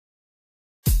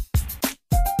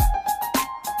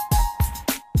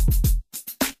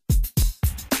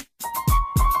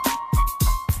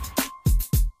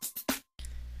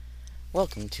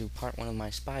Welcome to part 1 of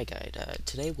my spy guide.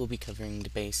 Today we'll be covering the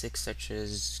basics such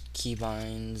as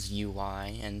keybinds,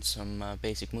 UI, and some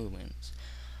basic movements.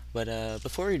 But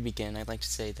before we begin, I'd like to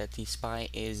say that the spy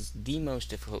is the most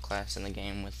difficult class in the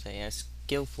game with a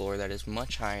skill floor that is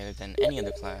much higher than any other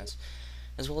class,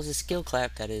 as well as a skill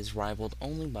cap that is rivaled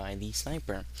only by the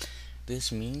sniper.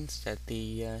 This means that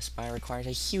the spy requires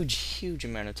a huge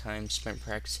amount of time spent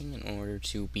practicing in order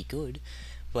to be good,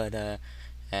 but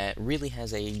really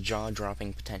has a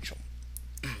jaw-dropping potential.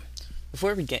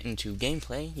 Before we get into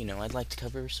gameplay, I'd like to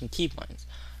cover some keybinds.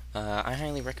 I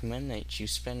highly recommend that you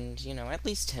spend, at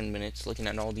least 10 minutes looking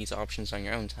at all these options on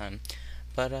your own time,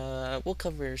 but we'll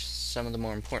cover some of the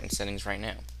more important settings right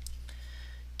now.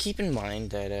 Keep in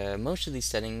mind that most of these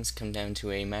settings come down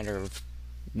to a matter of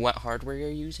what hardware you're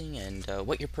using and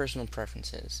what your personal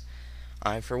preference is.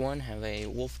 I, for one, have a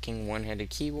Wolf King one-headed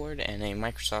keyboard and a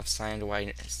Microsoft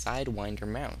Sidewinder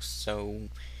mouse, so,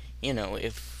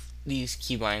 if these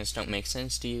keybinds don't make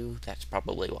sense to you, that's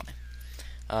probably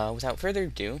why. Without further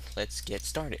ado, let's get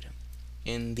started.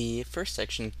 In the first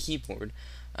section, keyboard,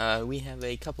 we have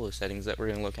a couple of settings that we're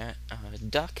going to look at.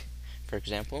 Duck, for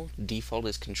example, default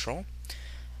is control.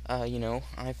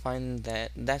 I find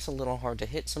that that's a little hard to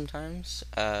hit sometimes.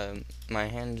 My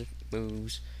hand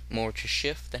moves more to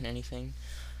shift than anything.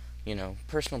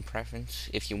 Personal preference.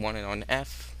 If you want it on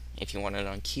F, if you want it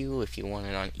on Q, if you want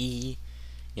it on E,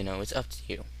 it's up to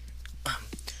you.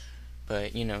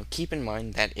 But, keep in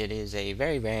mind that it is a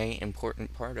very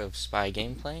important part of spy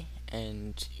gameplay,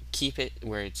 and keep it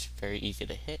where it's very easy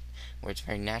to hit, where it's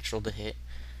very natural to hit,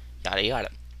 yada yada.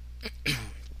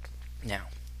 Now,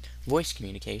 voice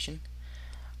communication.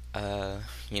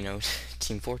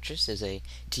 Team Fortress is a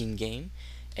team game.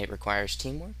 It requires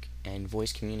teamwork, and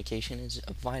voice communication is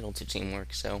vital to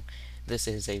teamwork, so this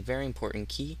is a very important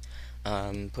key.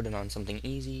 Put it on something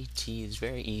easy. T is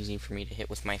very easy for me to hit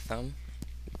with my thumb.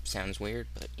 Sounds weird,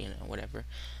 but, whatever.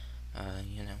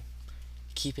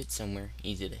 Keep it somewhere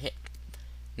easy to hit.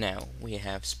 Now, we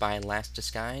have Spy Last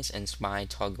Disguise and Spy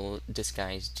Toggle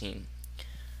Disguise Team.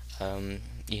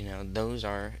 Those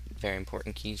are very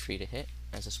important keys for you to hit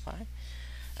as a spy.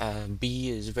 B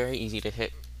is very easy to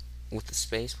hit with the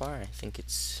space bar. I think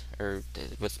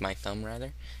with my thumb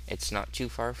rather. It's not too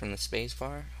far from the space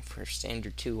bar for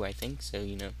standard 2, I think, so,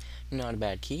 not a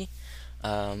bad key.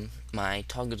 My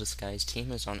toggle disguise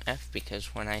team is on F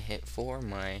because when I hit 4,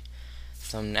 my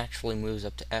thumb naturally moves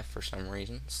up to F for some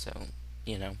reason, so,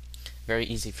 very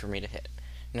easy for me to hit.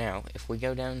 Now, if we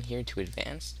go down here to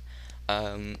advanced,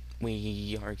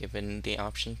 we are given the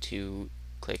option to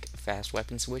click fast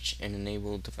weapon switch and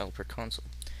enable developer console.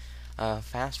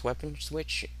 Fast weapon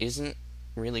switch isn't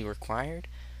really required,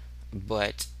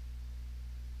 but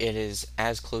it is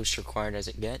as close to required as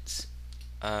it gets.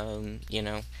 In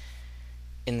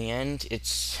the end,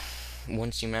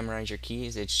 once you memorize your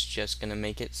keys, it's just going to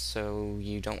make it so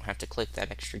you don't have to click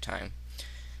that extra time.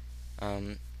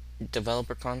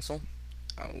 Developer console,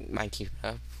 I keep it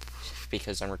up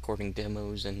because I'm recording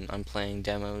demos and I'm playing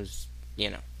demos,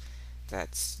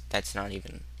 that's not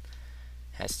even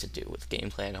has to do with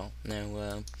gameplay at all.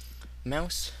 Now,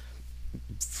 mouse,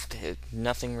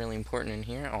 nothing really important in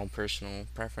here, all personal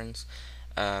preference.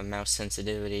 Mouse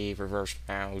sensitivity, reverse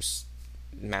mouse,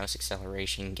 mouse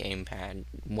acceleration, gamepad,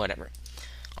 whatever.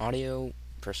 Audio,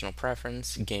 personal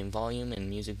preference, game volume and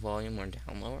music volume or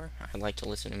down lower. I like to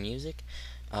listen to music.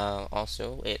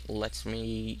 Also, it lets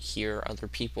me hear other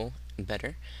people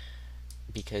better,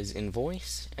 because in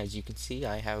voice, as you can see,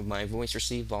 I have my voice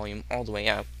receive volume all the way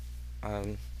up.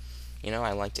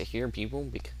 I like to hear people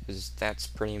because that's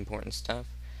pretty important stuff.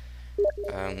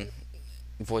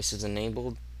 Voice is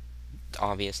enabled,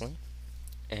 obviously.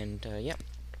 And, yeah.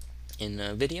 In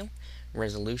video,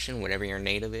 resolution, whatever your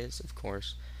native is, of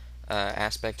course.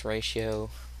 Aspect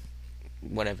ratio,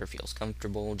 whatever feels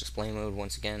comfortable. Display mode,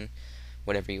 once again,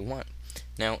 whatever you want.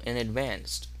 Now, in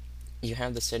advanced, you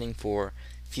have the setting for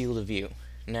field of view.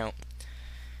 Now,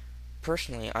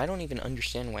 personally, I don't even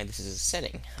understand why this is a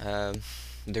setting.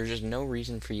 There's just no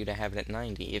reason for you to have it at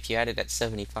 90. If you had it at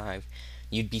 75,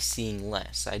 you'd be seeing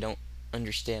less. I don't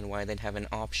understand why they'd have an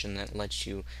option that lets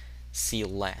you see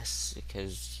less,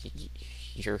 because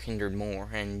you're hindered more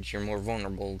and you're more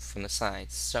vulnerable from the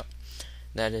sides. So,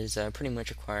 that is pretty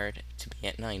much required to be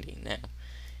at 90.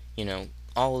 Now,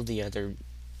 all of the other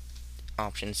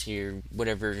options here,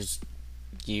 whatever's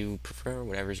you prefer,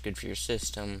 whatever's good for your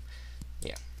system,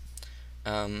 yeah.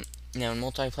 Now in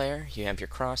multiplayer, you have your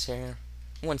crosshair.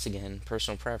 Once again,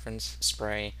 personal preference.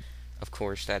 Spray, of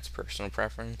course, that's personal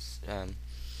preference.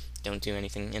 Don't do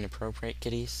anything inappropriate,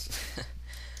 kiddies.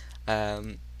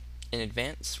 In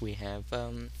advance, we have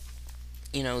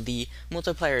the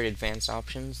multiplayer advanced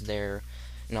options, they're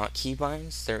not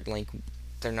keybinds.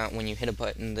 They're not when you hit a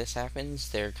button this happens.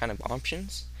 They're kind of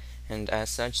options, and as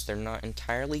such, they're not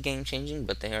entirely game changing,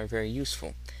 but they are very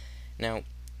useful. Now,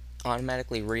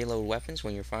 automatically reload weapons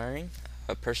when you're firing.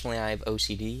 Personally, I have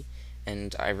OCD,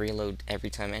 and I reload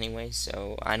every time anyway,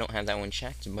 so I don't have that one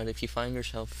checked. But if you find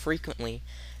yourself frequently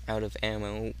out of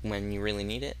ammo when you really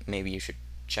need it, maybe you should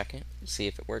check it, see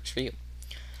if it works for you.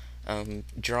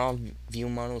 Draw view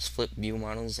models, flip view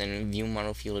models, and view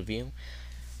model field of view.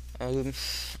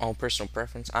 All personal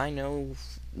preference. I know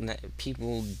that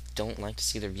people don't like to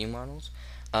see their view models.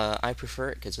 I prefer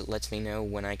it because it lets me know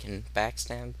when I can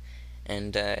backstab,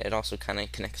 and it also kind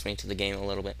of connects me to the game a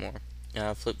little bit more.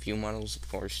 Flip view models, of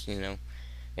course,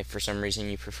 if for some reason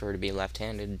you prefer to be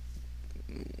left-handed,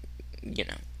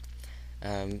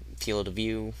 field of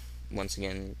view, once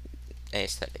again,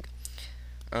 aesthetic.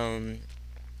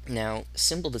 Now,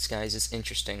 symbol disguise is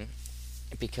interesting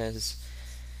because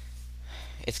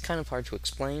it's kind of hard to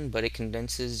explain, but it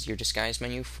condenses your disguise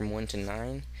menu from 1 to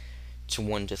 9 to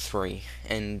 1 to 3.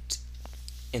 And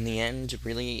in the end,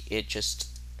 really,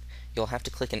 you'll have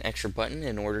to click an extra button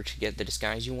in order to get the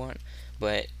disguise you want,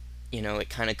 but it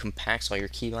kind of compacts all your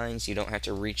keybinds. You don't have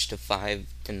to reach to 5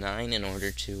 to 9 in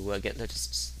order to get the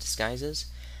disguises.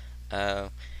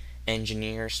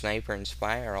 Engineer, Sniper, and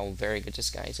Spy are all very good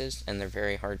disguises, and they're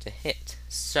very hard to hit.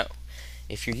 So,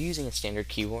 if you're using a standard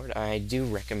keyboard, I do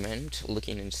recommend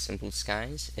looking into Simple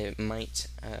Disguise. It might,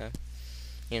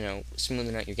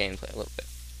 smoothen out your gameplay a little bit.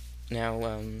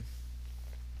 Now,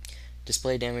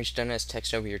 display damage done as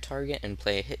text over your target and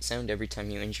play a hit sound every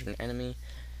time you injure an enemy.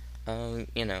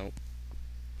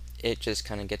 It just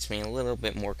kind of gets me a little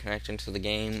bit more connected to the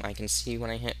game. I can see when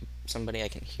I hit somebody, I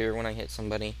can hear when I hit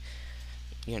somebody.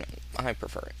 I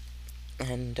prefer it.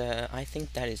 And I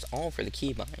think that is all for the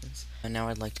keybinds. And now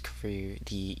I'd like to cover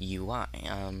the UI.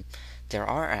 There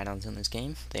are add-ons in this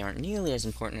game. They aren't nearly as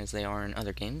important as they are in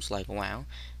other games, like WoW.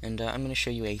 And I'm going to show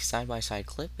you a side-by-side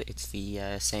clip. It's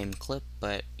the same clip,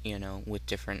 but, with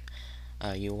different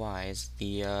UIs.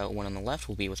 The one on the left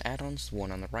will be with add-ons. The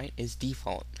one on the right is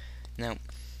default. Now,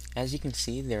 as you can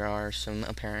see, there are some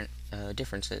apparent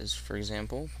differences. For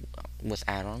example, with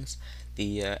add-ons,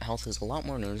 the health is a lot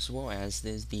more noticeable, as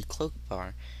is the cloak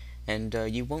bar. And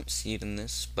you won't see it in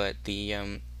this, but the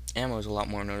ammo is a lot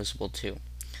more noticeable too.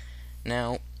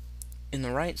 Now, in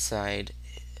the right side,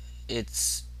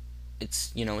 it's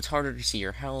harder to see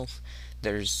your health.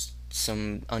 There's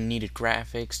some unneeded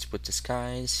graphics with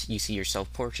disguise. You see your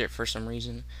self-portrait for some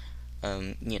reason.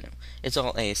 It's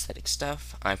all aesthetic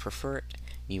stuff. I prefer it.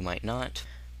 You might not.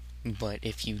 But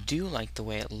if you do like the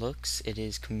way it looks, it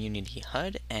is Community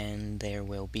HUD, and there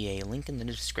will be a link in the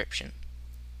description.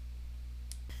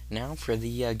 Now for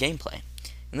the gameplay.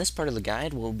 In this part of the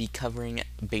guide, we'll be covering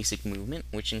basic movement,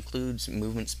 which includes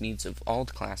movement speeds of all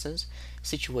the classes,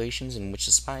 situations in which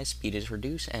the spy speed is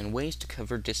reduced, and ways to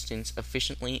cover distance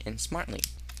efficiently and smartly.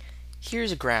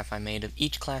 Here's a graph I made of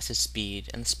each class's speed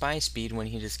and the spy's speed when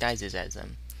he disguises as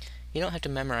them. You don't have to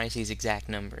memorize these exact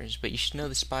numbers, but you should know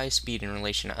the spy's speed in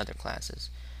relation to other classes.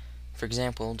 For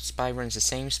example, the spy runs the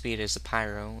same speed as the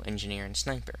pyro, engineer, and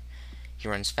sniper. He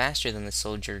runs faster than the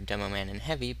soldier, demoman, and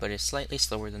heavy, but is slightly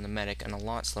slower than the medic and a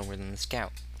lot slower than the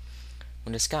scout.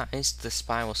 When disguised, the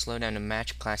spy will slow down to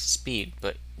match class's speed,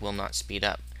 but will not speed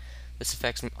up. This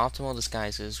affects optimal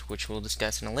disguises, which we'll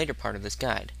discuss in a later part of this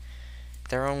guide.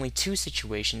 There are only two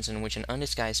situations in which an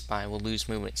undisguised spy will lose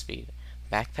movement speed: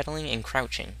 backpedaling and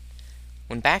crouching.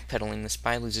 When backpedaling, the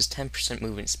spy loses 10%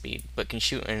 movement speed, but can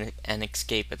shoot and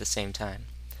escape at the same time.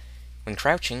 When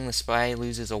crouching, the spy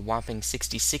loses a whopping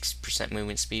 66%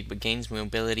 movement speed, but gains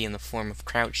mobility in the form of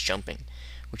crouch jumping,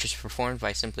 which is performed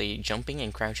by simply jumping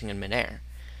and crouching in midair.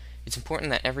 It's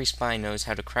important that every spy knows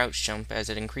how to crouch jump, as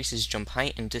it increases jump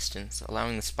height and distance,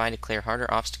 allowing the spy to clear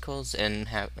harder obstacles and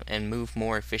move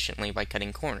more efficiently by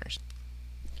cutting corners.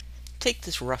 Take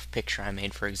this rough picture I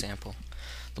made, for example.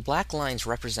 The black lines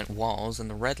represent walls, and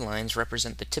the red lines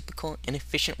represent the typical,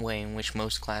 inefficient way in which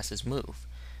most classes move.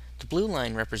 The blue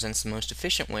line represents the most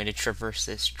efficient way to traverse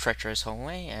this treacherous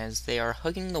hallway, as they are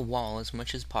hugging the wall as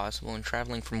much as possible and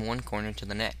traveling from one corner to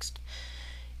the next.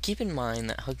 Keep in mind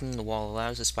that hugging the wall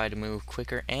allows the spy to move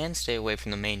quicker and stay away from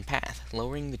the main path,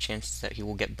 lowering the chances that he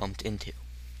will get bumped into.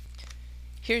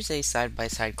 Here's a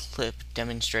side-by-side clip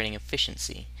demonstrating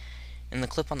efficiency. In the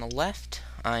clip on the left,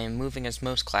 I am moving as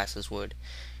most classes would.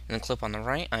 In the clip on the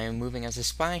right, I am moving as a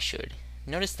spy should.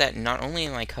 Notice that not only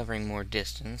am I covering more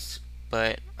distance,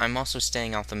 but I'm also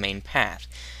staying off the main path,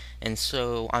 and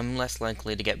so I'm less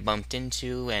likely to get bumped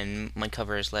into, and my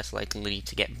cover is less likely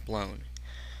to get blown.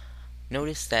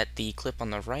 Notice that the clip on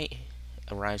the right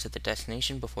arrives at the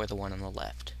destination before the one on the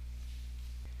left.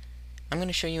 I'm going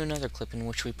to show you another clip in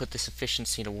which we put this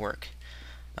efficiency to work.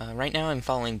 Right now I'm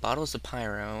following Bottles of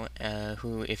Pyro,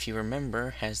 who, if you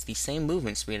remember, has the same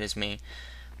movement speed as me,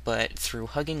 but through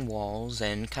hugging walls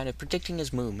and kind of predicting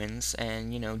his movements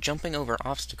and, jumping over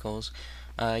obstacles,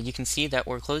 you can see that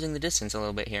we're closing the distance a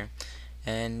little bit here.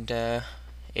 And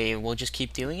we'll just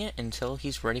keep doing it until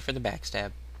he's ready for the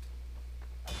backstab.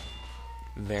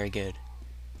 Very good.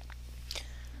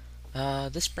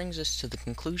 This brings us to the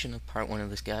conclusion of part 1 of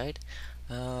this guide.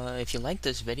 If you liked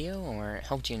this video or it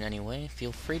helped you in any way,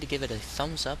 feel free to give it a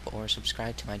thumbs up or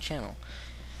subscribe to my channel.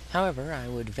 However, I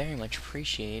would very much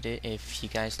appreciate it if you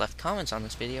guys left comments on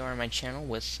this video or my channel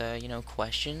with,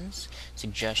 questions,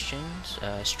 suggestions,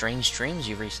 strange dreams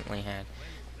you recently had.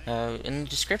 In the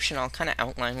description, I'll kind of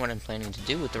outline what I'm planning to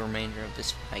do with the remainder of this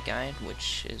spy guide,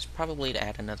 which is probably to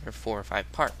add another 4 or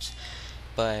 5 parts.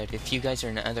 But if you guys are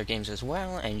into other games as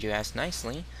well, and you ask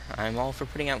nicely, I'm all for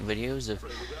putting out videos of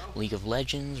League of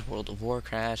Legends, World of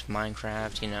Warcraft,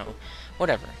 Minecraft,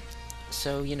 whatever.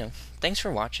 So, thanks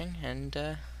for watching, and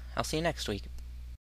I'll see you next week.